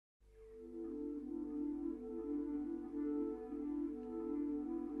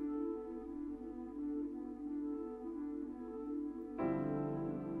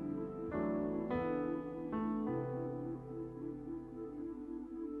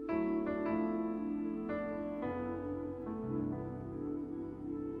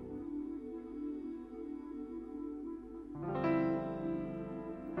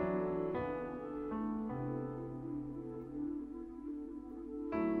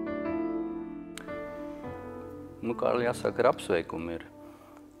Nu, Kārli, jāsaka, ar apsveikumu ir,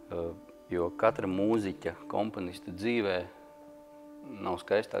 jo katra mūziķa, komponista dzīvē nav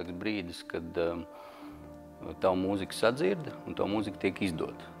skaistāks brīdis, kad tavu mūziku sadzirda un tavu mūziku tiek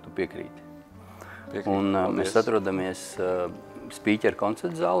izdota. Tu piekrīti. Un mēs atrodamies spīķeru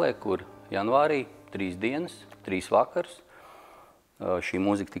koncerta zālē, kur janvārī 3 dienas, 3 vakars. Šī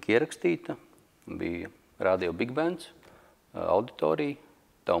mūzika tika ierakstīta, bija Radio Big Bands, auditorija,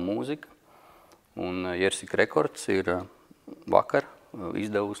 tavu mūzika. Un Jersika Records ir vakar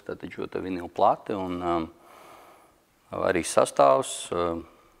izdevusi tātad šo vinilu plati un arī sastāvs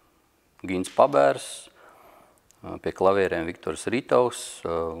Gins Pabērs, pie klavierēm Viktors Ritovs,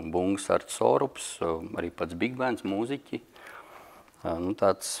 bungas Arts Orups, arī pats Big Bands mūziķi. Nu,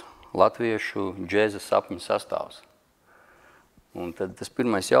 tāds latviešu džēza sapņu sastāvs. Un tad tas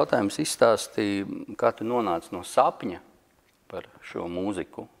pirmais jautājums izstāstīja, kā tu nonāci no sapņa par šo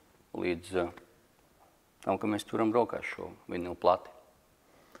mūziku līdz tam, ka mēs turam rokās šo vinilu plati.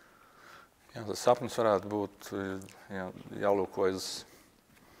 Jā, tas sapnis varētu būt jālūkojas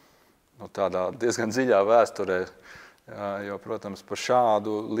tādā diezgan dziļā vēsturē, jo, protams, par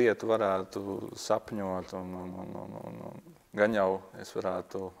šādu lietu varētu sapņot un gan jau es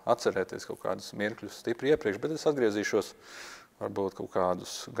varētu atcerēties kaut kādus mirkļus stipri iepriekš, bet es atgriezīšos varbūt kaut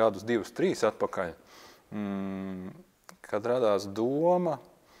kādus gadus 2, 3 atpakaļ, kad radās doma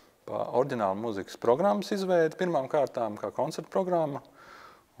par oriģinālu mūzikas programmas izveidi pirmām kārtām kā koncerta programma,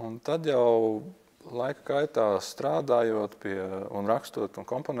 un tad jau laika gaitā strādājot pie un rakstot un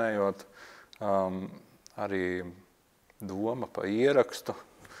komponējot, arī doma par ierakstu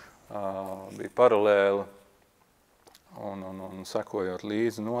bija paralēli un sekojot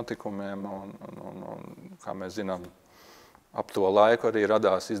līdzi notikumiem, un kā mēs zinām, ap to laiku arī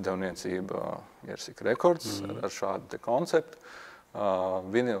radās izdevniecība Jersika Records ar šādu te konceptu.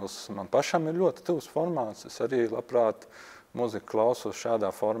 Vinils man pašam ir ļoti tuvs formāts, es arī labprāt muziku klausos šādā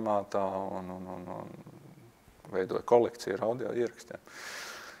formātā un veidoju kolekciju ar audio ierakstiem.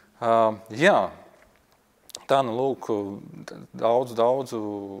 Jā, tā nu lūk daudzu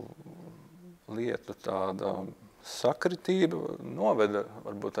lietu tāda sakritība noveda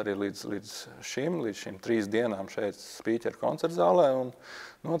varbūt arī līdz šīm 3 dienām šeit spīķeru koncerta zālē, un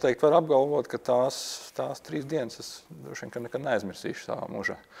noteikti var apgalvot, ka tās 3 dienas es droši vien nekad neaizmirsīšu savā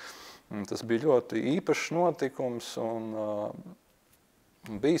mūžā. Tas bija ļoti īpašs notikums, un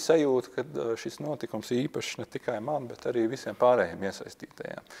bija sajūta, ka šis notikums īpašs ne tikai man, bet arī visiem pārējiem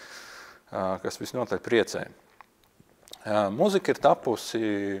iesaistītajiem, kas visnotaļ priecē. Muzika ir tapusi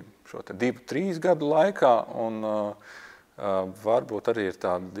šo 2-3 gadu laikā, un varbūt arī ir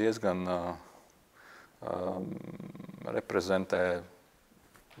tāda diezgan reprezentē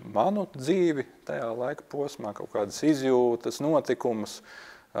manu dzīvi tajā laika posmā, kaut kādas izjūtas, notikumus.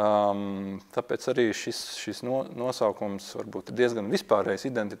 Tāpēc arī šis nosaukums varbūt ir diezgan vispārējs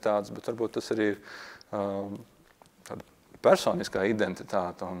identitātes, bet varbūt tas arī ir tāda personiskā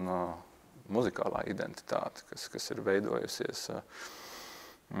identitāte un muzikālā identitāte, kas ir veidojusies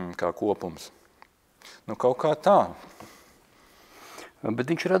kā kopums. Nu, kaut kā tā.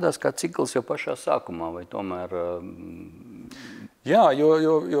 Bet viņš radās kā cikls jau pašā sākumā, vai tomēr? Jā, jo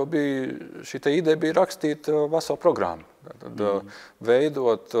šī ideja bija rakstīt veselu programmu. Tad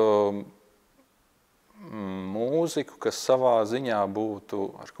veidot mūziku, kas savā ziņā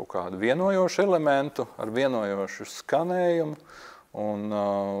būtu ar kaut kādu vienojošu elementu, ar vienojošu skanējumu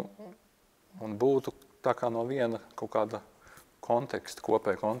un būtu tā kā no viena kaut kāda konteksta,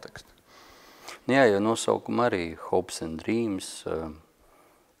 kopēja konteksta. Jā, jo nosaukuma arī Hopes and Dreams,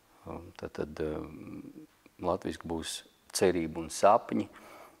 tad latviski būs cerība un sapņi,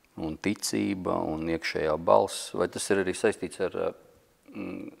 un ticība, un iekšējā balss. Vai tas ir arī saistīts ar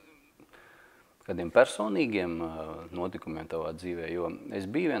kādiem personīgiem notikumiem tavā dzīvē? Jo es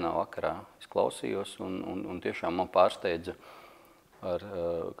biju vienā vakarā, es klausījos, un tiešām man pārsteidza,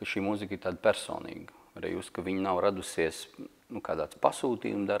 ka šī mūzika ir tāda personīga. Arī jūs, ka viņa nav radusies kā tāds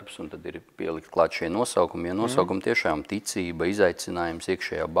pasūtījuma darbs, un tad ir pielikt klāt šie nosaukumi. Ja nosaukumi tiešām ticība, izaicinājums,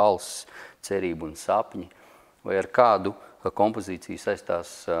 iekšējā balss, cerība un sapņi, vai ar kādu kompozīciju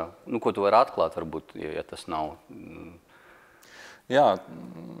saistās, ko tu vari atklāt varbūt, ja tas nav? Jā,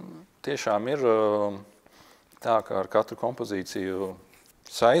 tiešām ir tā, ka ar katru kompozīciju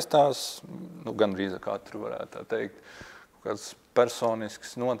saistās, gandrīz ar katru varētu tā teikt, kāds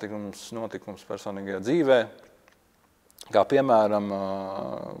personisks notikums personīgajā dzīvē, kā piemēram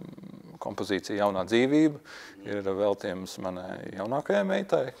kompozīcija Jaunā dzīvība ir veltījums manai jaunākajai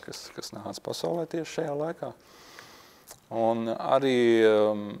meitai, kas nāca pasaulē tieši šajā laikā. Un arī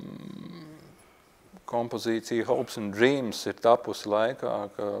kompozīcija Hopes and Dreams ir tapusi laikā,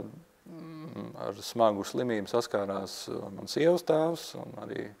 ka ar smagu slimību saskārās mans sievas tēvs un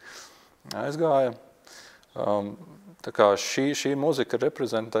arī aizgāja. Tā kā šī muzika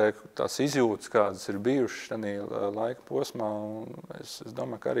reprezentē tās izjūtas, kādas ir bijušas tajā laika posmā, un es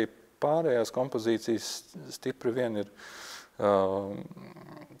domāju, ka arī pārējās kompozīcijas stipri vien ir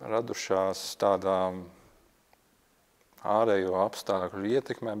radušās tādā ārējo apstākļu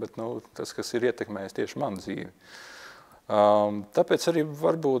ietekmē, bet tas, kas ir ietekmējis tieši man dzīvi. Tāpēc arī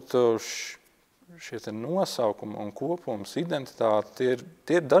varbūt šie nosaukumi un kopums, identitāte,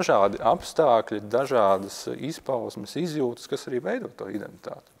 tie ir dažādi apstākļi, dažādas izpausmes, izjūtas, kas arī veido to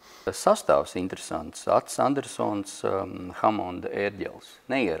identitāti. Sastāvs interesants. Ats Andersons, Hammonda ērģelis.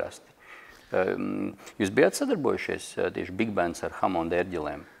 Neierasti. Jūs bijāt sadarbojušies tieši Big Bands ar Hammonda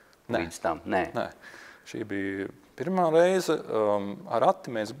ērģeliem? Līdz tam? Nē. Šī bija pirmā reize. Ar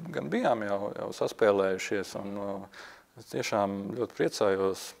Atti mēs gan bijām jau saspēlējušies, un es tiešām ļoti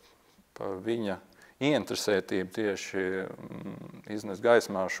priecājos par viņa ieinteresētību tieši iznest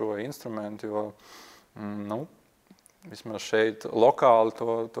gaismā šo instrumentu, jo vismaz šeit lokāli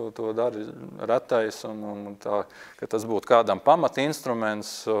to dara retais, un tā, ka tas būtu kādam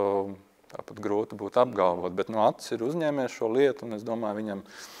pamatinstruments, tāpat grūti būtu apgalvot, bet Attis ir uzņēmies šo lietu, un es domāju, viņam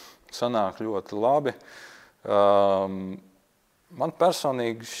sanāk ļoti labi. Man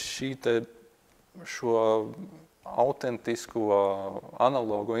personīgi šo autentisko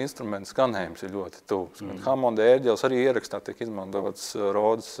analogo instrumentu skanējums ir ļoti tuvs. Hammonda ērģelis arī ierakstā tiek izmantots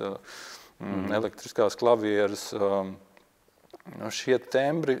Rodas elektriskās klavieres. Šie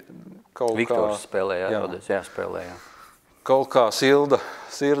tembri kaut Viktors spēlēja, Rodas, spēlēja. Kaut kā silda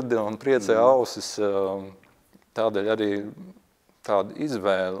sirdi un priecē ausis, tādēļ arī tāda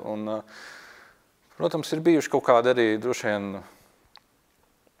izvēle. Un, protams, ir bijuši kaut kādi arī droši vien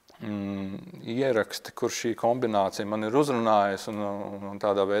ieraksti, kur šī kombinācija man ir uzrunājusi, un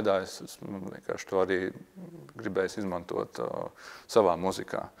tādā veidā es vienkārši to arī gribēju izmantot savā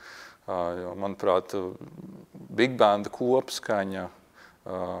muzikā. Jo, manuprāt, Big Banda kopskaņa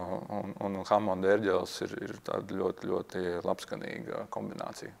un Hammonda ērģelis ir tāda ļoti, ļoti labskanīga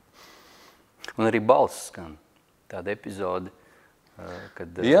kombinācija. Un arī balss skan. Tāda epizode, kad...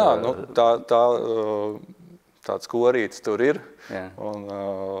 Jā, tāds korīts tur ir, un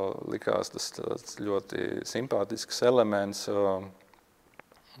likās tas ļoti simpātisks elements un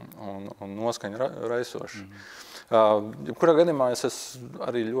noskaņa raisošs. Jebkurā gadījumā es esmu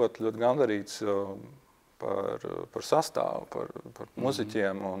arī ļoti, ļoti gandarīts par sastāvu, par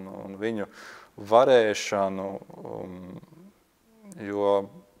muziķiem un viņu varēšanu, jo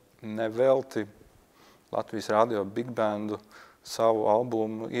nevelti Latvijas Radio Big Bandu savu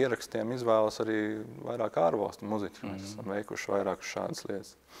albumu ierakstiem izvēlas arī vairāk ārvalstu muziķi. Mēs esam veikuši vairākas šādas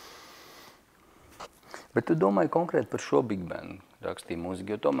lietas. Bet tu domāji konkrēti par šo Big Bandu rakstīju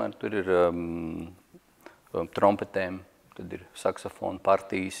mūziku, jo tomēr tur ir trompetēm, tad ir saxophone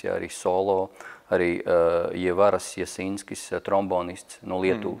partijas, arī solo, arī Jevaras Jasinskis, trombonists no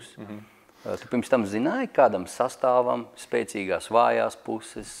Lietuvas. Tu pirms tam zināji kādam sastāvam, spēcīgās vājās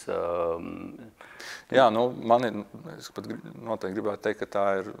puses? Jā, es pat noteikti gribētu teikt, ka tā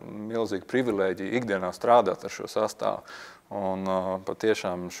ir milzīga privilēģija ikdienā strādāt ar šo sastāvu. Un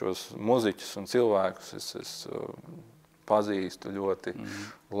patiešām šos muziķus un cilvēkus es pazīstu ļoti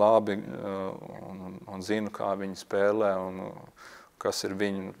labi un zinu, kā viņi spēlē un kas ir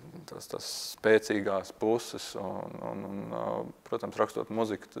viņu tas spēcīgās puses. Protams, rakstot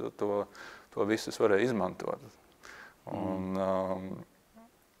muziku, to visu es varēju izmantot. Un,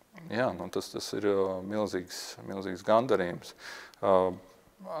 tas ir milzīgs gandarījums.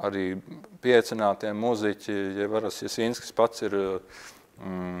 Arī pieaicinātie muziķi, Jevaras Jasinskis pats ir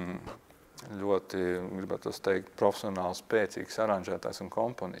ļoti, gribētu teikt, profesionāls, spēcīgs aranžētājs un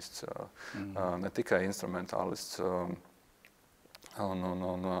komponists, ne tikai instrumentālists.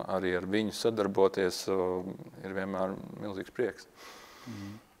 Un arī ar viņu sadarboties ir vienmēr milzīgs prieks.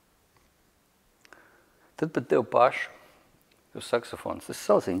 Tad pat tev pašu, saxophons, tas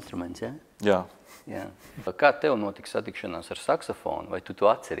savs instruments, ja? Jā. Jā. Kā tev notika satikšanās ar saxofonu, vai tu to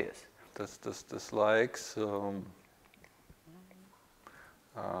atceries? Tas laiks,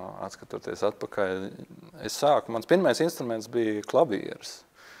 atskatoties atpakaļ, mans pirmais instruments bija klavieres.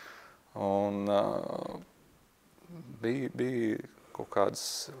 Un bija kaut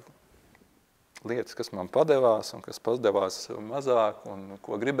kādas lietas, kas man padevās un kas padevās mazāk, un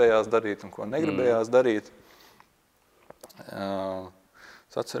ko gribējās darīt un ko negribējās darīt.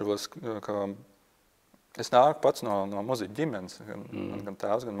 Es atceros, ka es nāku pats no muziķa ģimenes, gan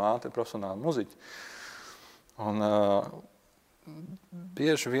tēvs, gan māte ir profesionāli muziķi. Un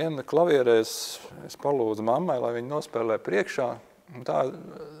bieži vien klavierēs es palūdzu mammai, lai viņi nospēlē priekšā, Un tā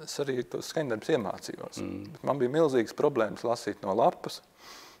es arī tos skaņdarbus iemācījos. Bet man bija milzīgas problēmas lasīt no lapas.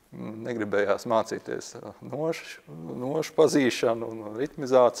 Negribējās mācīties nošu pazīšanu un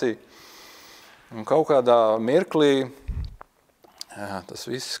ritmizāciju. Un kaut kādā mirklī tas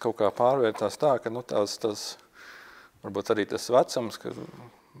viss kaut kā pārvērtās tā, ka varbūt arī tas vecums, ka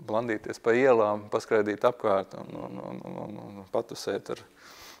blandīties pa ielām, paskraidīt apkārt un patusēt ar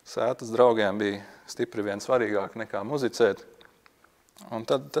sētas draugiem bija stipri vien svarīgāk nekā muzicēt. Un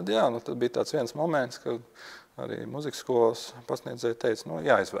tad bija tāds viens moments, kad arī muzikas skolas pasniedzēji teica,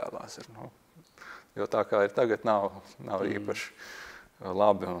 jāizvēlās ir. Jo tā kā ir tagad nav īpaši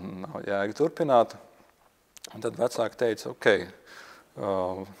labi un nav jēga turpināt. Un tad vecāki teica,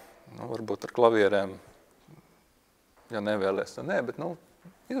 varbūt ar klavierēm, ja nevēlies, tad nē, bet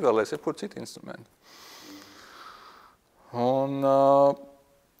izvēlēs jebkur citu instrumentu. Un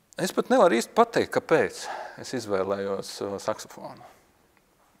es pat nevaru īsti pateikt, kāpēc es izvēlējos saksofonu.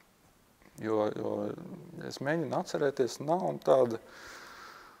 Jo es mēģinu atcerēties, nav tāda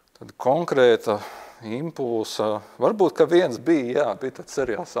konkrēta impulsa. Varbūt, ka viens bija tāds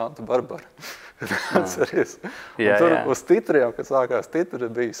seriāls Santa Barbara. Atceries. Un tur uz titriem, kad sākās titri,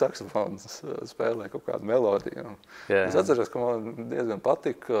 bija saxophones spēlē kaut kādu melodiju. Es atceros, ka man diezgan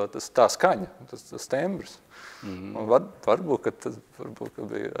patika tā skaņa, tas tembrs. Un varbūt, ka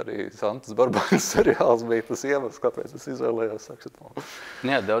bija arī Santas Barbaras seriāls, bija tas iemesls, kāpēc es izvēlējos saksofonu.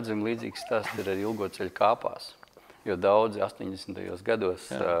 Jā, daudziem līdzīgs stāsts ir ar ilgo ceļu kāpās, jo daudzi 80.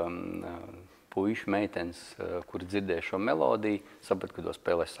 gados puiši meitenes, kuri dzirdēja šo melodiju, saprata, ka to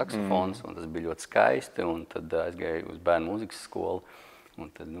spēlē saksofons, un tas bija ļoti skaisti, un tad aizgāja uz bērnu mūzikas skolu, un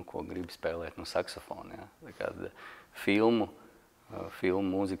tad, ko grib spēlēt saksofonu, jā. Tā kā filmu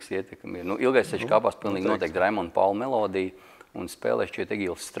mūzikas ietekmi ir. Ilgais ceļš kāpās pilnīgi noteikti Raimonda Paula melodija un spēlē šķiet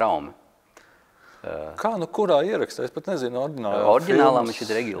Egīls Straume. Kā kurā ierakstā? Es pat nezinu oriģinālā. Oriģinālā viņš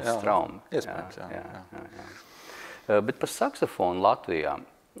ir Egīls Straume. Iespējams, jā. Bet par saksofonu Latvijā.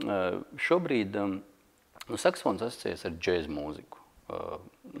 Šobrīd saksofons asociējas ar džēz mūziku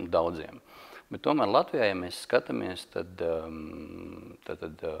daudziem. Bet tomēr Latvijā, ja mēs skatāmies, tad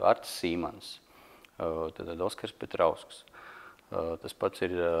Artis Sīmans, tad Oskars Petrausks. Tas pats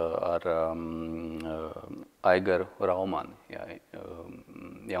ir ar Aigaru Raumani,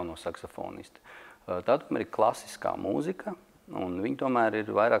 jauno saksofonisti. Tā tomēr ir klasiskā mūzika, un viņi tomēr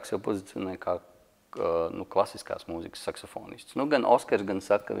ir vairāk sev pozicionē kā klasiskās mūzikas saksofonists. Gan Oskars gan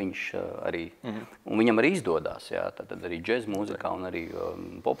saka, ka viņš arī, un viņam arī izdodās, tad arī džez mūzikā un arī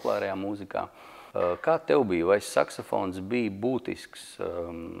populārajā mūzikā. Kā tev bija? Vai saksofons bija būtisks,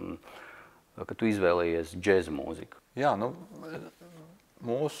 ka tu izvēlējies džez mūziku? Jā,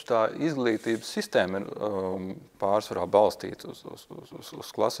 mūsu tā izglītības sistēma ir pārsvarā balstīta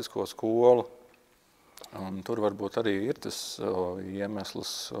uz klasisko skolu. Un tur varbūt arī ir tas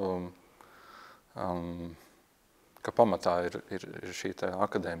iemesls, ka pamatā ir šī tā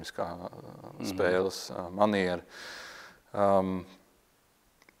akadēmiskā spēles maniera.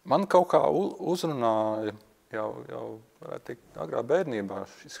 Man kaut kā uzrunāja jau varētu teikt, agrā bērnībā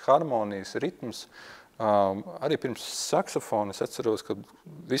šis harmonijas ritms. Arī pirms saksofona es atceros, ka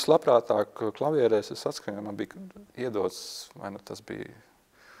vislabprātāk klavierēs es atskaņoju, man bija iedots, vai tas bija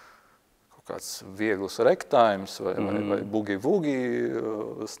kaut kāds viegls rektājums vai bugi-vugi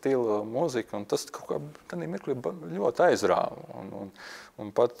stila mūzika, un tas kaut kā tādā mirklī ļoti aizrāva.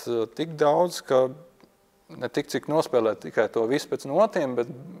 Un pat tik daudz, ka ne tik cik nospēlēt tikai to visu pēc notiem,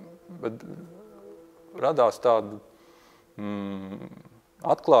 bet radās tādu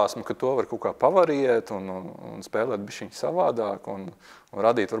atklāsmi, ka to var kaut kā pavariet un spēlēt bišķiņ savādāk un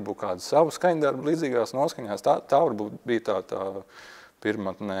radīt varbūt kādu savu skaņdarbu līdzīgās noskaņās. Tā varbūt bija tā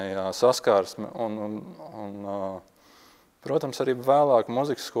pirmatnējā saskarsme. Protams, arī vēlāk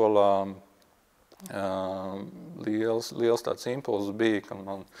muzikas skolā liels tāds impulss bija, ka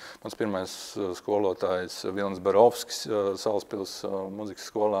mans pirmais skolotājs Vilnis Borovskis Salaspils muzikas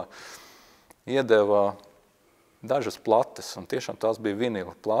skolā iedeva dažas plates, un tiešām tās bija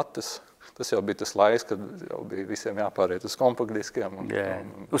vinila plates. Tas jau bija tas laiks, kad jau bija visiem jāpāriet uz kompaktdiskiem.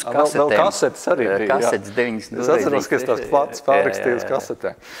 Uz kasetēm. Vēl kasetes arī bija. Kasetes 90. Es atceros, ka es tās plates pārrakstīju uz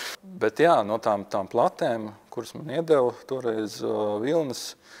kasetēm. Bet jā, no tām platēm, kuras man iedeva toreiz Vilnis,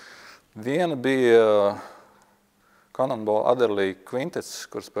 viena bija Cannonball Adderley Quintets,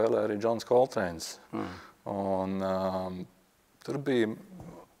 kur spēlē arī Johns Coltrane's. Un tur bija,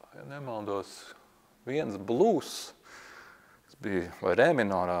 ja nemaldos, viens blues, kas bija vai re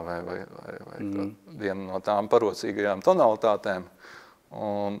minorā, vai viena no tām parocīgajām tonalitātēm.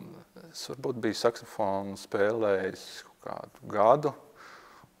 Un es varbūt biju saksofonu spēlējis kādu gadu,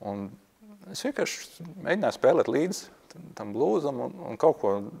 un es vienkārši mēģināju spēlēt līdzi tam blūzam un kaut ko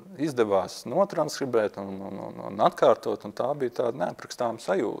izdevās notranskribēt un atkārtot, un tā bija tāda neaprakstāma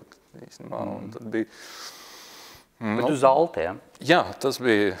sajūta. Īstenībā. Un tad bija, Bet uz altiem? Jā, tas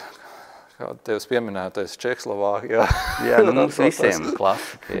bija, kā tevis pieminētais, Čehslovākijā. Jā, mums visiem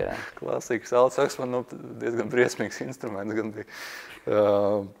klasika, jā. Klasikas alto saxophone, diezgan briesmīgs instruments gan bija.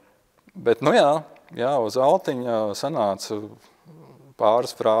 Bet, jā, uz altiņa sanāca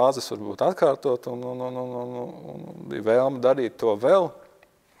pāris frāzes varbūt atkārtot un bija vēlme darīt to vēl.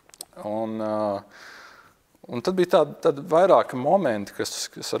 Un tad bija tādi vairāki momenti, kas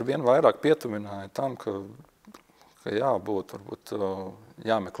ar vien vairāk pietuvināja tam, ka jābūt, varbūt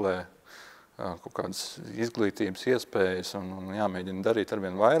jāmeklē kaut kādas izglītības iespējas un jāmēģina darīt ar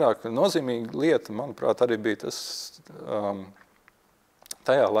vien vairāk. Nozīmīga lieta, manuprāt, arī bija tas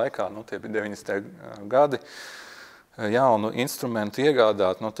tajā laikā, tie bija 90. gadi, jaunu instrumentu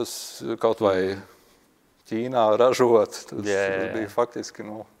iegādāt, tas kaut vai Ķīnā ražot, tas bija faktiski,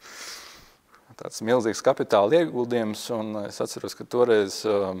 tāds milzīgs kapitāla ieguldījums, un es atceros, ka toreiz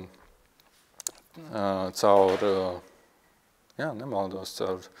nemaldos,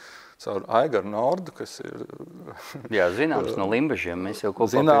 caur Agris Nordu, kas ir... Jā, zināms, no Limbažiem, mēs jau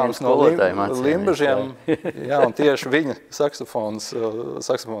kopā pie viens skolotāji mācījāmies. Limbažiem, jā, un tieši viņa saxophone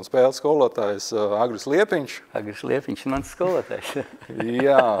spēles skolotājs Agris Liepiņš. Agris Liepiņš ir mans skolotājs.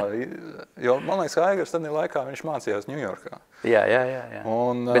 Jā, jo man liekas, ka Agris tad laikā viņš mācījās Ņujorkā. Jā.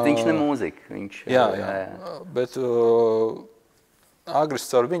 Bet viņš ne mūzika. Jā. Bet Agris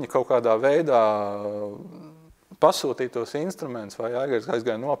caur viņu kaut kādā veidā pasūtīt tos instrumentus, vai Agris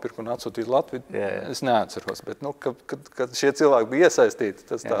aizgāja nopirkt un atsūtīt Latviju, es neatceros. Bet, kad šie cilvēki bija iesaistīti,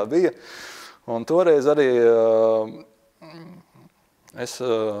 tas tā bija. Un toreiz arī es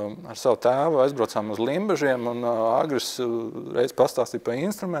ar savu tēvu aizbraucām uz Limbažiem, un Agris reiz pastāstīja par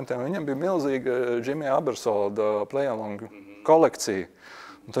instrumentiem. Viņam bija milzīga Jimmy Abersolda play-along kolekcija.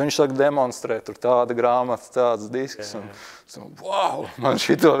 Un tad viņš saka demonstrēt, tur tāda grāmata, tādas disks. Un wow, man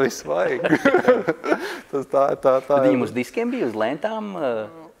šito visu vajag. tā. Viņam uz diskiem bija, uz lentām?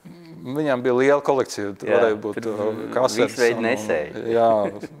 Viņam bija liela kolekcija. Varēja būt kasetes. Visveidi nesēji. Jā.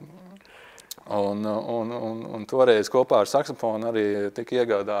 Un toreiz kopā ar saxophonu arī tika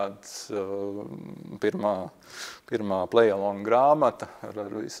iegādāts pirmā play-along grāmata ar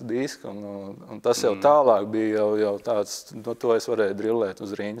visu disku, un tas jau tālāk bija jau tāds, to es varēju drillēt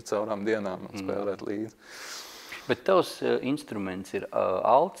uz riņa caurām dienām un spēlēt līdzi. Bet tavs instruments ir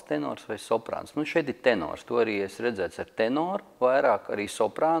alts, tenors vai soprāns? Šeit ir tenors, to arī es redzēts ar tenoru, vairāk arī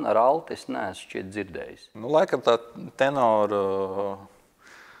soprānu, ar altu es neesmu šķiet dzirdējis. Laikam tā tenora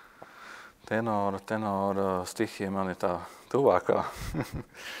stihija man ir tā tuvākā.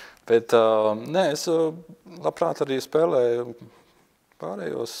 Bet es labprāt arī spēlēju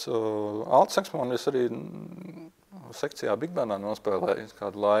pārējos alto saxophonu. Es arī sekcijā Big Bandā nospēlēju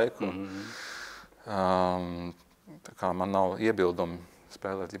kādu laiku. Tā kā man nav iebildumi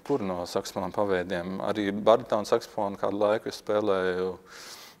spēlēt jebkuru no saxophonu paveidiem. Arī baritonu saxophonu kādu laiku es spēlēju,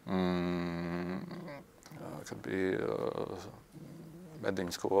 kad bija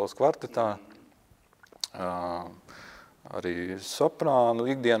Mediņu skolas kvartetā. Arī soprānu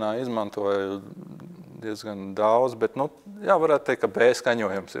ikdienā izmantoju diezgan daudz, bet, varētu teikt, ka B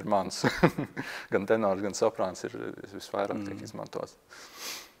skaņojums ir mans. Gan tenors, gan soprāns ir visvairāk tiek izmantots.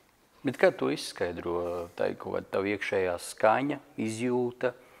 Bet kā to izskaidro? Tā ir kaut kāda tava iekšējā skaņa,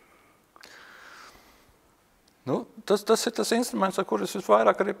 izjūta? Tas ir tas instruments, ar kur es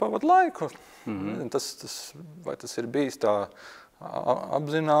visvairāk arī pavadu laiku. Vai tas ir bijis tā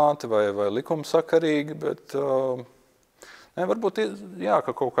apzināti vai likumsakarīgi, bet varbūt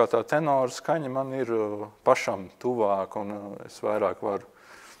ka kaut kā tā tenora skaņa man ir pašam tuvāk, un es vairāk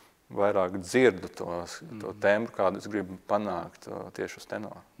dzirdu to tembru, kādu es gribu panākt tieši uz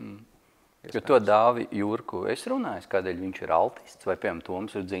tenoru. Jo to Dāvi Jurku es runāju, kādēļ viņš ir altists, vai piemēram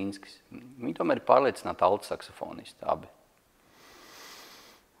Toms Rudzinskis. Viņi tomēr ir pārliecināti alto saxofonisti, abi.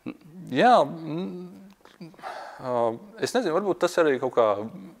 Jā, es nezinu, varbūt tas arī kaut kā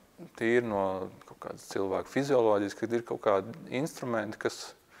tīri no kaut kādas cilvēku fizioloģijas, kad ir kaut kādi instrumenti,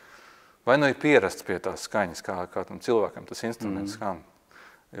 kas vai ir pierasts pie tās skaņas, kā tam cilvēkam tas instruments skan.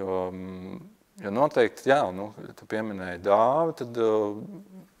 Jo noteikti, tu pieminēji Dāvi, tad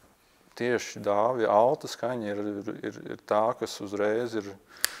tieši Dāvi alta skaņa ir tā, kas uzreiz ir,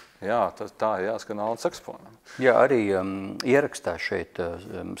 tā jāskan alta saksofonam. Jā, arī ierakstā šeit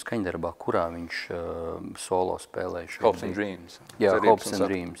skaņdarbā, kurā viņš solo spēlēja. Hopes and Dreams. Jā, Hopes and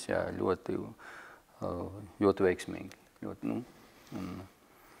Dreams, jā, ļoti veiksmīgi.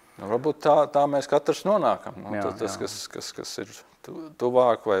 Varbūt tā mēs katrs nonākam. Tas, kas ir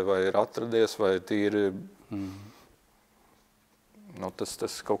tuvāk vai ir atradies, vai tīri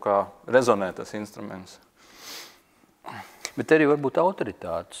tas kaut kā rezonē tas instruments. Bet arī varbūt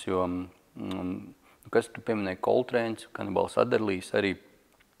autoritātes, jo, kas tu pieminēji, Coltrane's, Cannibals Adderleys, arī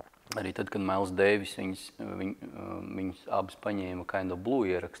tad, kad Miles Davis viņas abas paņēma Kind of Blue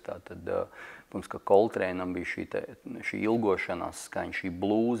ierakstā, tad, protams, ka Coltrane'am bija šī ilgošanās skaņa, šī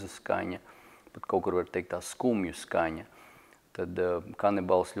blūza skaņa, pat kaut kur var teikt tā skumju skaņa. Tad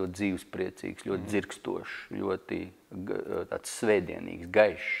Cannibals ļoti dzīvespriecīgs, ļoti dzirkstošs, ļoti tāds svētdienīgs,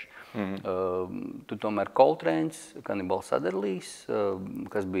 gaišs. Tu tomēr Coltrane's, Cannibals Adderleys,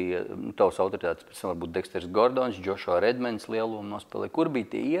 kas bija tavs autoritātes, pēc tam varbūt Dexters Gordons, Joshua Redmans lielumu nospēlēja. Kur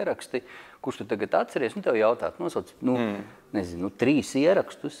bija tie ieraksti, kurš tu tagad atceries? Tev jautāt, nosauc, nezinu, 3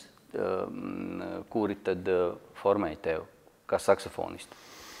 ierakstus, kuri tad formēja tev kā saksofonistu?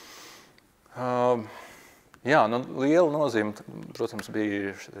 Jā, liela nozīme, protams,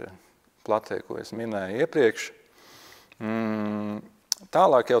 bija platē, ko es minēju iepriekš.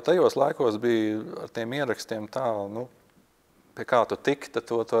 Tālāk jau tajos laikos bija ar tiem ierakstiem tā, pie kā tu tik, tad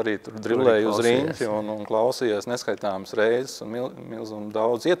to arī tur drillēji uz riņķi un klausījies neskaitāmas reizes un milzum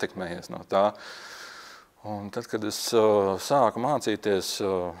daudz ietekmējies no tā. Un tad, kad es sāku mācīties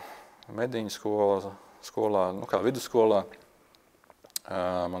mediņu skolā, kā vidusskolā,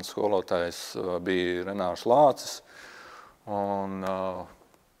 mans skolotājs bija Renārs Lācis, un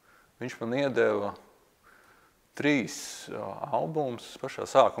viņš man iedeva 3 albumus pašā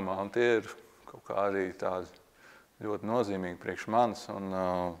sākumā, un tie ir kaut kā arī tādi ļoti nozīmīgi priekš manis. Un,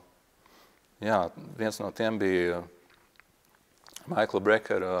 jā, viens no tiem bija Michaela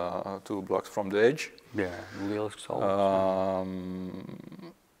Breckera 2 Blocks from the Edge. Jā, lielisks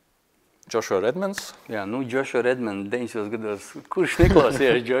albums. Joshua Redmans. Jā, Joshua Redman, 90. gados. Kurš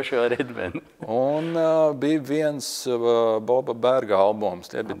neklausījās Joshua Redman? Un bija viens Boba Berga albums.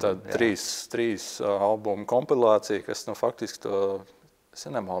 Tie bija tādi 3 albumu kompilācija, kas faktiski es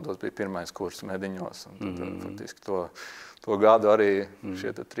nemaldos, bija pirmais kurs mediņos. Un tad, faktiski to gadu arī šie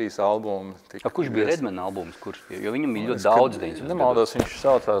 3 albumi tika... Kurš bija Redmana albums? Jo viņam bija ļoti daudz 90. gados. Nemaldos, viņš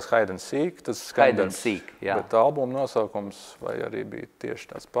saucās Hide and Seek. Hide and Seek, jā. Bet albuma nosaukums vai arī bija tieši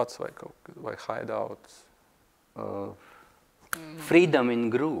tāds pats vai Hideout? Freedom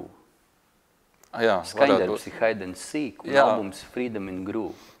in Groove. Jā, Skaņdarbs ir Hide and Seek un albums Freedom in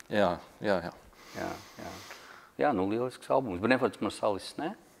Groove. Jā. Jā, lielisks albums. Bet nefots Marsalis,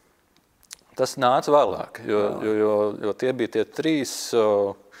 ne? Tas nāca vēlāk, jo tie bija tie 3,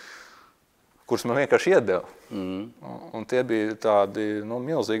 kurus man vienkārši iedeva. Un tie bija tādi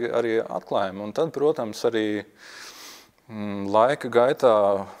milzīgi arī atklājumi. Un tad, protams, arī laika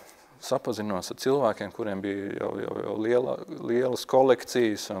gaitā sapazinos ar cilvēkiem, kuriem bija jau lielas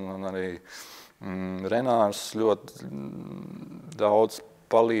kolekcijas, un arī Renārs ļoti daudz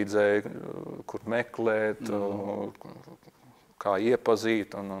palīdzēja, kur meklēt, kā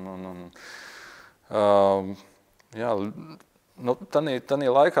iepazīt. Jā, tanī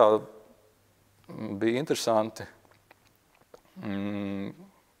laikā bija interesanti.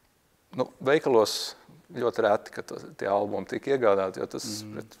 Veikalos ļoti reti, ka tie albumi tika iegādāti, jo tas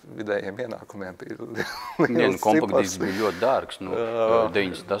pret vidējiem ienākumiem bija liels kompaktdisks bija ļoti dārgs.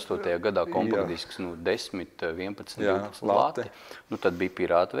 98. gadā kompaktdisks 10, 11, 12 lati. Tad bija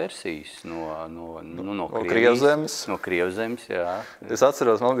pirāta versijas no Krievzemes. No Krievzemes, jā. Es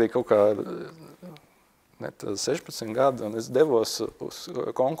atceros, man bija kaut kā 16 gadi, un es devos uz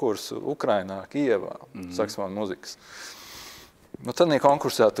konkursu Ukrainā, Kijevā, saksofonu muzikas. Tad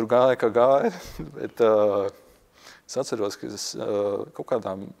konkursā tur gāja, kā gāja, bet es atceros, ka es kaut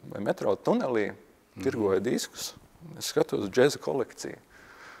kādā metro tunelī tirgoju diskus. Es skatos džeza kolekciju.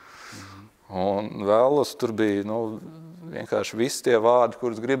 Un vēlos tur bija vienkārši visi tie vārdi,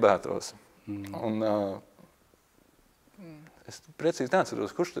 kurus gribētos. Un es precīzi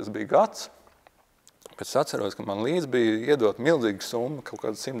neatceros, kurš tas bija gads, bet es atceros, ka man līdz bija iedot milzīga summa, kaut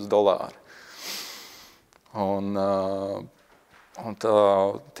kāds $100. Un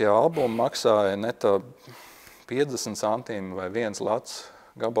tie albumi maksāja ne tā 50 centīmi vai 1 lats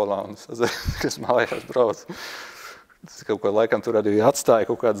gabalā, un es mājās braucu. Es kaut ko laikam tur arī atstāju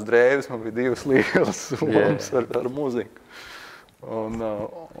kaut kādas drēvis, man bija 2 lielas summas ar muziku. Un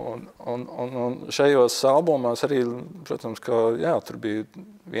šajos albumās arī, protams, ka tur bija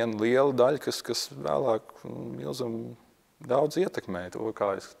viena liela daļa, kas vēlāk milzum daudz ietekmēja to,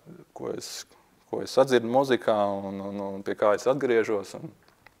 ko es sadzirdu muzikā un pie kā es atgriežos.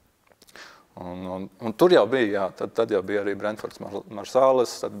 Un tur jau bija, tad jau bija arī Brentfords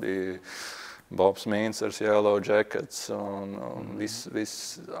Marsalis, tad bija Bobs Mīncers, Yellow Jackets un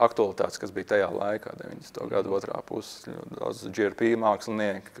viss aktualitātes, kas bija tajā laikā, 90. gadu otrā puses, daudz GRP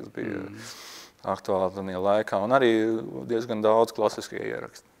mākslinieki, kas bija aktuālajā laikā, un arī diezgan daudz klasiskie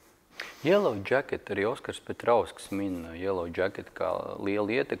ieraksti. Yellow Jacket, arī Oskars Petrovskis min Yellow Jacket kā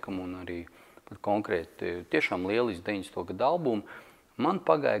lielu ietekmu un arī pat konkrēti tiešām lielisks 90. gadu albumu. Man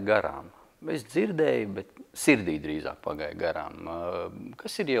pagāja garām. Es dzirdēju, bet sirdī drīzāk pagāja garām.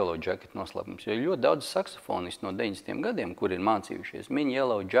 Kas ir Yellow Jacket noslēpums? Jo ļoti daudz saxophonisti no 90. gadiem, kuri ir mācījušies, min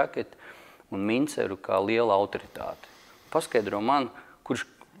Yellow Jacket un Minceru kā liela autoritāte. Paskaidro man, kurš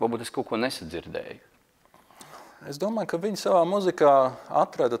varbūt es kaut ko nesadzirdēju. Es domāju, ka viņi savā muzikā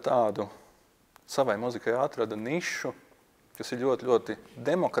atrada savai muzikai atrada nišu, kas ir ļoti, ļoti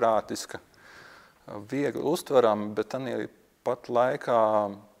demokrātiska, viegli uztverama, bet arī pat laikā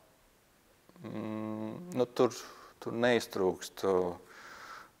tur neiztrūkst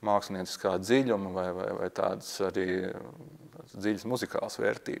mākslinieckā dziļuma vai tādas arī dziļas muzikālas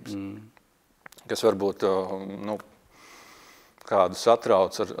vērtības, kas varbūt kādu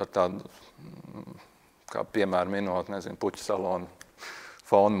satrauc ar tādu, kā piemēram minot, nezinu, puķu salonu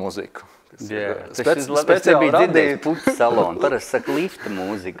fonu muziku. Speciāli radīja puķu salonu. Parasti saka lifta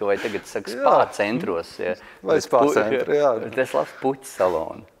mūzika, vai tagad saka spā centros. Ja. Vai spā centri, jā. Tas labs puķu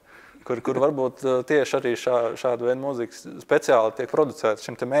salonu. Kur varbūt tieši arī šādu veidu mūzika speciāli tiek producēta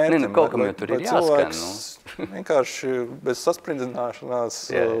šim te mērķim. Kaut kam jau tur ir jāskan. Vienkārši bez sasprindzināšanās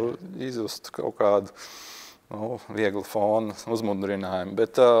izjust kaut kādu vieglu fonu uzmundrinājumu.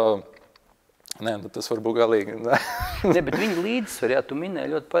 Bet tas var būt galīgi. Ne, bet viņi līdzsvar, jā, tu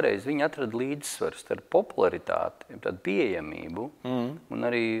minēji ļoti pareizi, viņi atrada līdzsvaru starp popularitāti, tādu pieejamību, un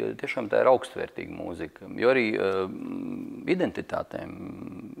arī tiešām tā ir augstvērtīga mūzika. Jo arī identitātēm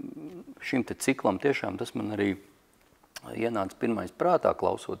šim te ciklam tiešām tas man arī ienāca pirmais prātā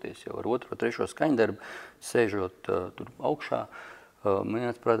klausoties jau ar 2., 3. skaņdarbu, sēžot tur augšā, man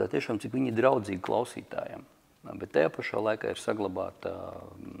ienāca prātā tiešām, cik viņi ir draudzīgi klausītājiem. Bet tajā pašā laikā ir saglabāta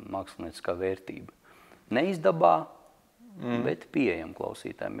mākslinieckā vērtība. Neizdabā, bet pieejam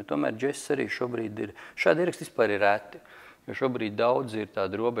klausītājiem. Jo tomēr džess arī šobrīd ir, šādi ieraksti vispār ir reti, jo šobrīd daudz ir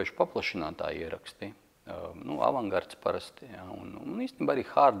tādi robežu paplašinātāji ieraksti. Avangards parasti, jā, un īstenībā arī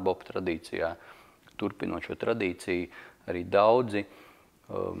hardbop tradīcijā, turpinot šo tradīciju, arī daudzi,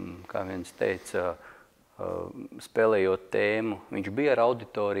 kā viens teica, spēlējot tēmu, viņš bija ar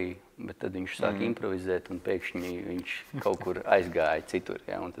auditoriju, bet tad viņš sāk improvizēt un pēkšņi viņš kaut kur aizgāja citur.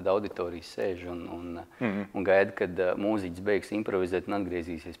 Ja? Un tad auditorija sēž un gaida, kad mūziķis beigs improvizēt un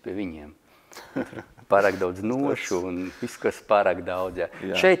atgriezīsies pie viņiem. Pārāk daudz nošu un viss, kas pārāk daudz. Ja?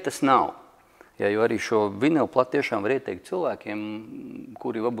 Šeit tas nav. Ja, jo arī šo vinelu platu tiešām var ieteikt cilvēkiem,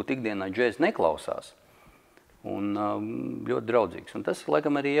 kuri varbūt ikdienā džēzi neklausās. Un ļoti draudzīgs. Un tas ir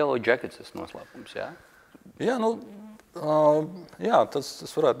laikam arī Yellow Jackets tas noslēpums. Ja? Jā,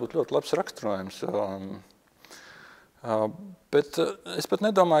 tas varētu būt ļoti labs raksturojums. Bet es pat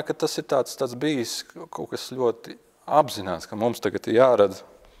nedomāju, ka tas ir tāds bijis kaut kas ļoti apzināts, ka mums tagad ir jārada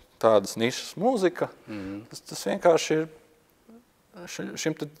tādas nišas mūzika. Tas vienkārši ir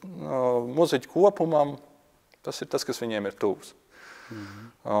šim mūziķu kopumam, tas ir tas, kas viņiem ir tuvs.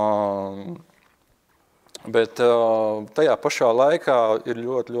 Bet tajā pašā laikā ir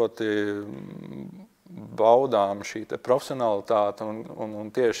ļoti, ļoti baudām šī te profesionalitāte un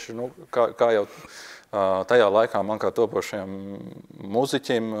tieši, kā jau tajā laikā man kā topošiem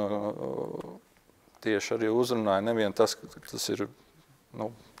muziķim tieši arī uzrunāja nevien tas, ka tas ir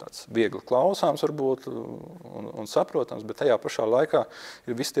tāds viegli klausāms varbūt un saprotams, bet tajā pašā laikā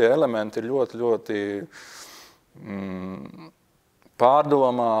ir visi tie elementi ir ļoti, ļoti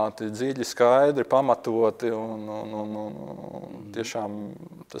pārdomāti, dziļi, skaidri, pamatoti un tiešām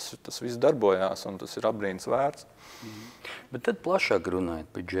tas viss darbojās un tas ir apbrīnas vērts. Bet tad plašāk runājot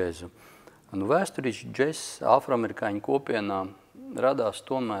par džēzu. Vēsturiski džēzs afroamerikāņu kopienā radās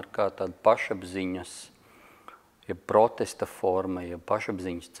tomēr kā tāda pašapziņas, ja protesta forma, ja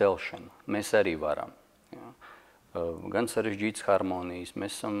pašapziņas celšana. Mēs arī varam. Ja. Gan sarežģītas harmonijas,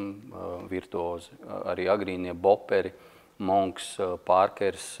 mēs esam virtuozi, arī agrīnie boperi, Monks,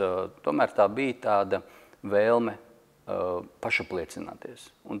 Parkers, tomēr tā bija tāda vēlme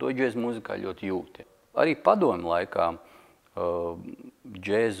pašapliecināties. Un to džēzu mūzikā ļoti jūti. Arī padomju laikā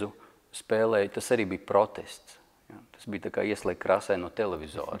džēzu spēlēja, tas arī bija protests. Ja. Tas bija tā kā ieslēgt krāsai no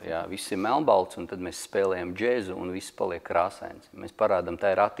televizora. Ja. Viss ir melnbalts un tad mēs spēlējam džēzu un viss paliek krāsains. Mēs parādām, tā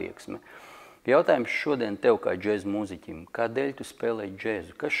ir attieksme. Jautājums šodien tev kā džēzu mūziķim, kādēļ tu spēlēji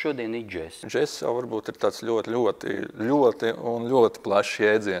džēzu? Kas šodien ir džēz? Džēz jau varbūt ir tāds ļoti plašs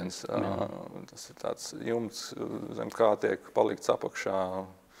jēdziens. Tas ir tāds jumts, zem kā tiek palikts apakšā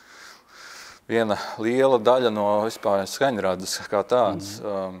viena liela daļa no vispār skaņradas kā tāds.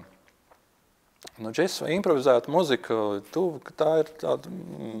 Džēz vai improvizēta muzika, tā ir tāda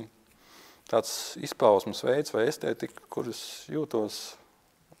tāds izpausmes veids vai estētika, kuras jūtos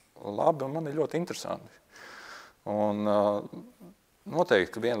labi un man ir ļoti interesanti. Un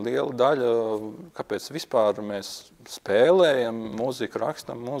noteikti viena liela daļa, kāpēc vispār mēs spēlējam mūziku,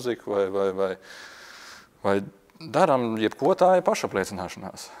 rakstam mūziku vai daram jebko, tā ir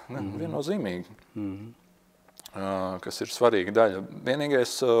pašapliecināšanās. Viennozīmīgi. Kas ir svarīga daļa.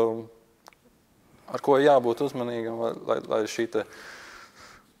 Vienīgais, ar ko jābūt uzmanīgam, lai šī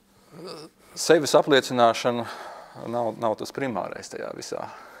sevis apliecināšana nav tas primārais tajā visā.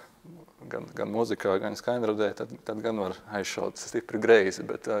 Gan mūzikā, gan skaņradē, tad gan var aizšaut stipri greizi.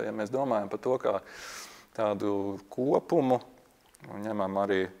 Bet, ja mēs domājam par to kā tādu kopumu, un ņemam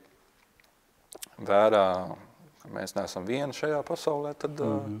arī vērā, ka mēs neesam vieni šajā pasaulē, tad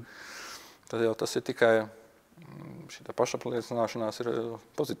jau tas ir tikai šī pašapliecināšanās ir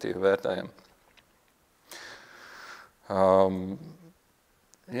pozitīvi vērtējama.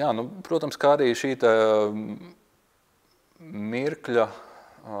 Protams, kā arī šī mirkļa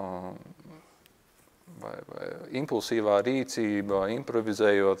vai impulsīvā rīcība,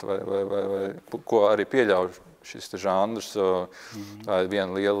 improvizējot, vai ko arī pieļauj šis žanrs, tā ir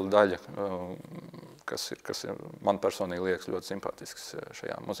viena liela daļa, kas ir man personīgi liekas ļoti simpātisks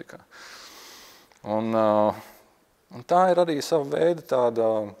šajā muzikā. Un tā ir arī sava veida tāda,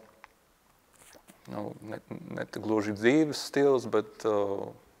 ne gluži dzīves stils, bet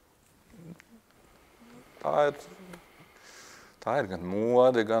tā ir gan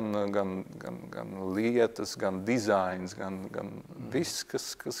mode, gan lietas, gan dizains, gan viss,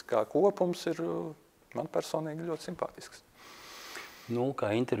 kas kā kopums ir man personīgi ļoti simpātisks. Kā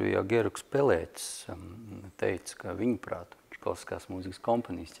intervijā Jersika Records teica, ka viņuprāt, klasiskās mūzikas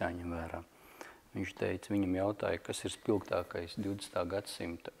komponists jāņem vērā. Viņš teica, viņam jautāja, kas ir spilgtākais 20.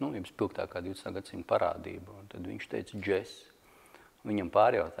 gadsimta, spilgtākā 20. gadsimta parādība. Un tad viņš teica džess. Viņam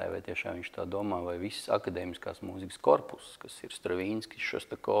pārjautāja, vai tiešām viņš tā domā, vai visas akadēmiskās mūzikas korpus, kas ir Stravinskis,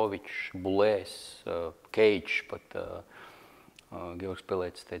 Šostakovičs, Bulēs, Keidžs, pat Jersika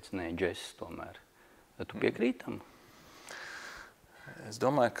Records teica, nē, džess tomēr. Vai tu piekrītam? Es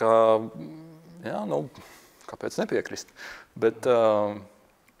domāju, ka, kāpēc nepiekrist, bet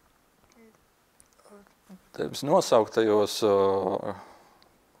tevis nosauktajos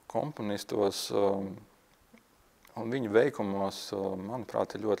komponistos un viņu veikumos,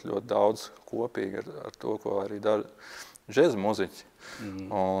 manuprāt, ir ļoti, ļoti daudz kopīgi ar to, ko arī dara džeza muziķi.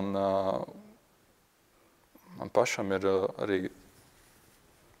 Un man pašam ir arī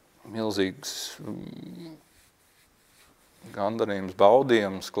milzīgs gandarījums,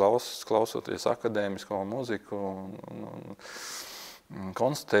 baudījums, klausoties akadēmisko muziku un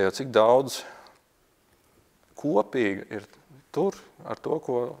konstatējot, cik daudz kopīgi ir tur ar to,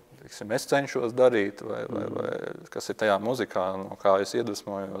 ko es cenšos darīt, vai kas ir tajā muzikā, no kā es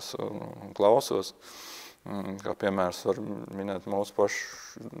iedvesmojos un klausos. Kā piemērs var minēt mūsu pašu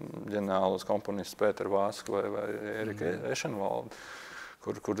ģeniālos komponistus Pēteru Vāsku vai Eriku Ešenvaldu,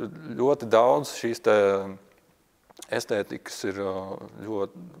 kur ļoti daudz šīs estētikas ir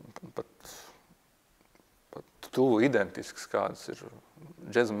ļoti pat tuvu identisks, kādas ir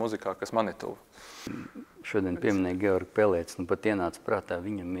džeza muzikā, kas man ir tuvu. Šodien pieminēja Jersika Records, pat ienāca prātā,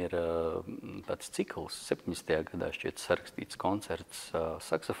 viņam ir tāds cikls, 70. gadā šķiet sarakstīts koncerts,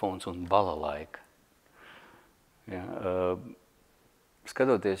 saxophones un balalaika. Ja,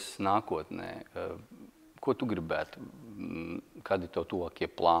 skatoties nākotnē, ko tu gribētu, kādi ir tev tuvākie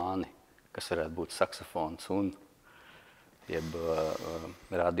plāni, kas varētu būt saxophons un jeb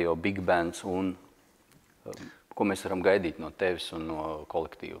Radio Big Bands un ko mēs varam gaidīt no tevis un no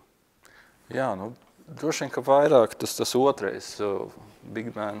kolektīva? Jā, droši vien, ka vairāk tas otrais Big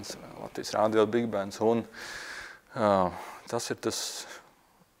Bands, Latvijas Radio Big Bands, un tas ir tas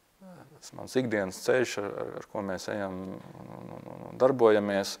mans ikdienas ceļš, ar ko mēs ejam un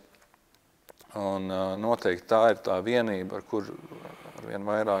darbojamies. Un noteikti tā ir tā vienība, ar kur arvien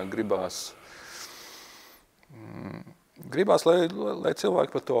vairāk gribās, lai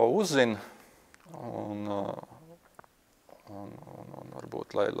cilvēki par to uzzina, un varbūt,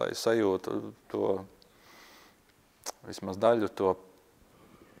 lai sajūtu to vismaz daļu to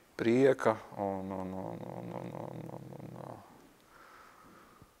prieka un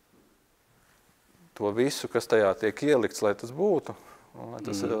to visu, kas tajā tiek ielikts, lai tas būtu, un lai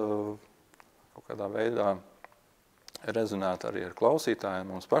tas kaut kādā veidā rezonētu arī ar klausītājiem,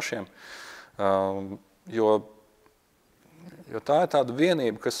 mums pašiem, jo tā ir tāda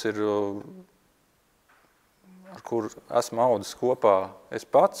vienība, kas ir, ar kur esmu audis kopā es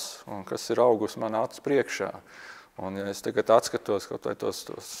pats, un kas ir augus man acis priekšā. Un ja es tagad atskatos kaut vai tos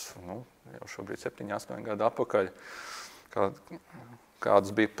jau šobrīd 7-8 gadu atpakaļ,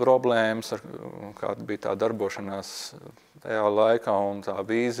 kādas bija problēmas, kāda bija tā darbošanās tajā laikā un tā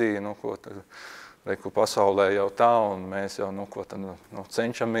vīzija, nu, ko tad, ko pasaulē jau tā, un mēs jau, nu, ko tad, nu,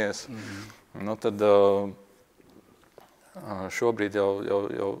 cenšamies. Nu, tad šobrīd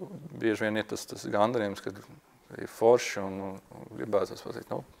jau bieži vien ir tas gandarījums, kad ir forši un gribētos pateikt,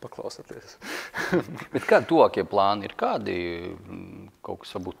 nu, paklausieties. Bet kādi tuvākie plāni ir? Kādi kaut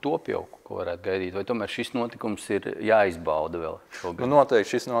kas varbūt top jau, ko varētu gaidīt? Vai tomēr šis notikums ir jāizbauda vēl šogad? Nu,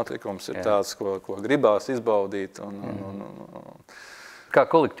 noteikti šis notikums ir tāds, ko gribās izbaudīt. Kā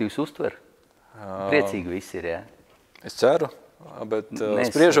kolektīvs uztver? Priecīgi visi ir, jā? Es ceru, bet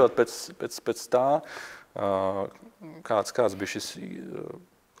spriežot pēc tā, kāds bija šis...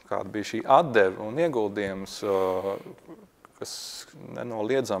 kāda bija šī atdeve un ieguldījums, kas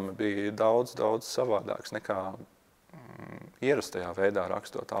nenoliedzami bija daudz savādāks nekā ierastajā veidā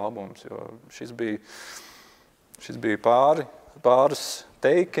rakstot albumus, jo šis bija pāris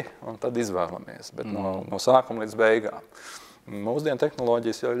teiki un tad izvēlamies, bet no sākuma līdz beigām. Mūsdienu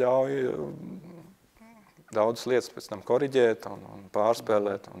tehnoloģijas jau ļauj daudzas lietas pēc tam koriģēt un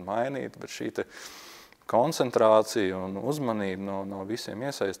pārspēlēt un mainīt, bet šī koncentrācija un uzmanība no visiem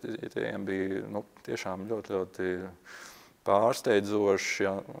iesaistītajiem bija, nu, tiešām ļoti pārsteidzoši,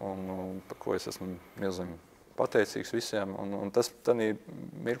 ja, un par ko es esmu milzīgi pateicīgs visiem. Un tas tādā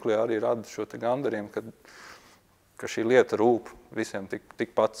mirklī arī rada šo te gandarījumu, ka šī lieta rūp visiem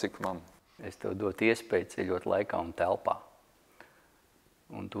tikpat, cik man. Es tev dotu iespēju ceļot laikā un telpā.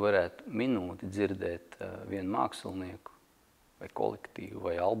 Un tu varētu minūti dzirdēt vienu mākslinieku, vai kolektīvu,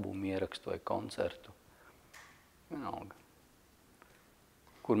 vai albumu ierakstu, vai koncertu. Vienalga.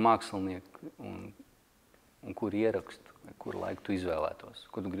 Kur mākslinieki un kur ierakstu, vai kur laiku tu izvēlētos,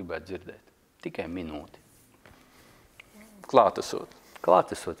 ko tu gribētu dzirdēt. Tikai minūti. Klātesot.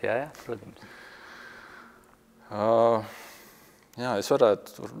 Klātesot, jā, protams. Jā, es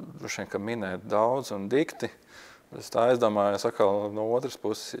varētu droši vien, ka minēt daudz un dikti. Es tā aizdomājos atkal no otras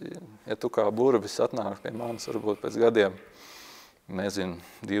puses, ja tu kā burvis atnāk pie manis, varbūt pēc gadiem, nezinu,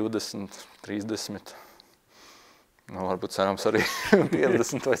 20, 30, nu, varbūt cerams arī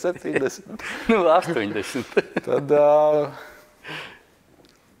 50 vai 70. Nu, 80. Tad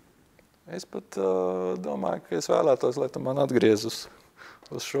es pat domāju, ka es vēlētos, lai tu man atgriez uz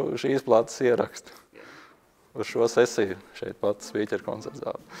šīs plātas ierakstu, uz šo sesiju šeit pat Svīķeru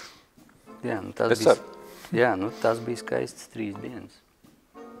koncertzālē. Jā, nu, tas bija skaists 3 dienas.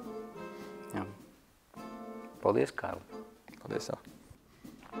 Jā. Paldies, Kārli. Paldies, jā.